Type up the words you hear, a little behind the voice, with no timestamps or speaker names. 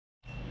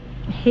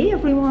Hey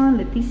everyone,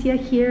 Leticia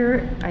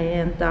here,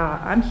 and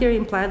I'm here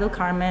in Playa del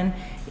Carmen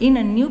in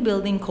a new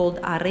building called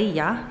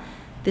Arella.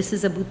 This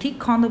is a boutique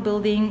condo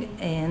building,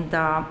 and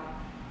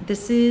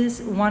this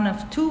is one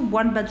of two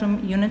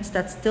one-bedroom units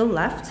that's still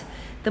left.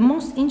 The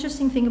most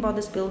interesting thing about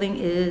this building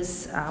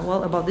is,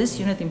 about this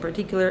unit in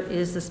particular,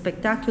 is the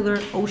spectacular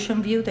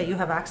ocean view that you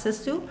have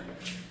access to.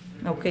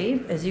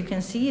 Okay, as you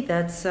can see,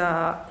 that's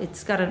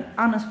it's got an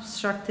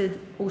unobstructed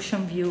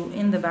ocean view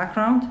in the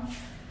background.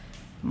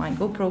 My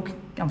GoPro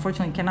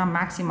unfortunately cannot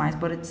maximize,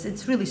 but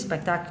it's really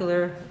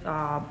spectacular.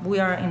 We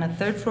are in a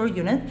third floor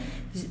unit.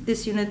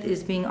 This unit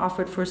is being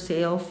offered for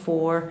sale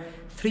for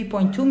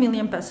 3.2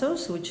 million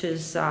pesos, which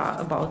is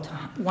about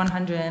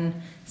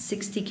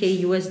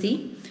 160K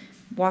USD.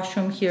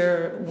 Washroom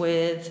here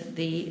with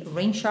the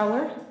rain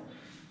shower.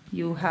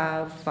 You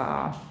have,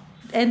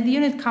 and the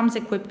unit comes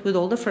equipped with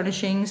all the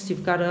furnishings.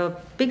 You've got a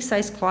big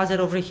size closet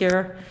over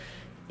here.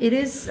 It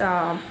is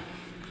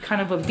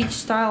kind of a beach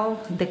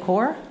style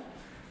decor.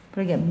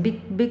 But again,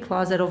 big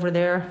closet over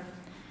there.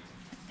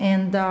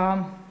 And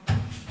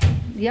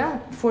yeah,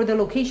 for the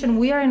location,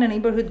 we are in a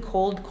neighborhood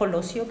called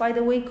Colosio, by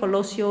the way.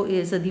 Colosio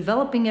is a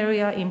developing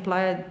area in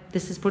Playa.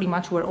 This is pretty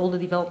much where all the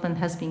development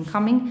has been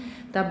coming.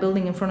 That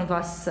building in front of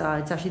us,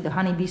 it's actually the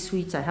Honeybee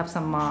Suites. I have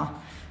some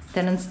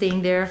tenants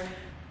staying there.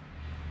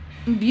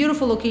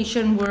 Beautiful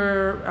location.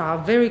 We're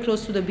very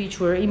close to the beach.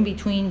 We're in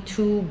between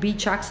two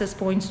beach access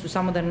points to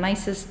some of the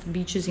nicest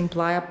beaches in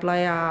Playa.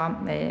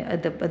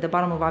 At the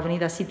bottom of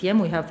Avenida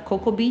CTM, we have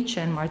Coco Beach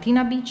and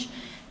Martina Beach.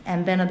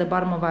 And then at the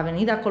bottom of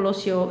Avenida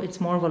Colosio, it's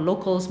more of a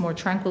locals, more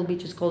tranquil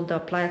beach. It's called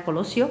Playa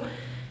Colosio.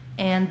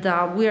 And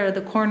we are at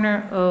the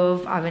corner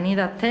of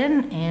Avenida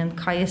 10 and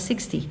Calle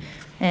 60.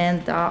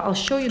 And I'll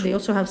show you, they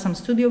also have some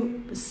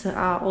studios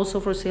also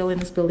for sale in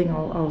this building.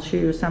 I'll show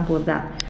you a sample of that.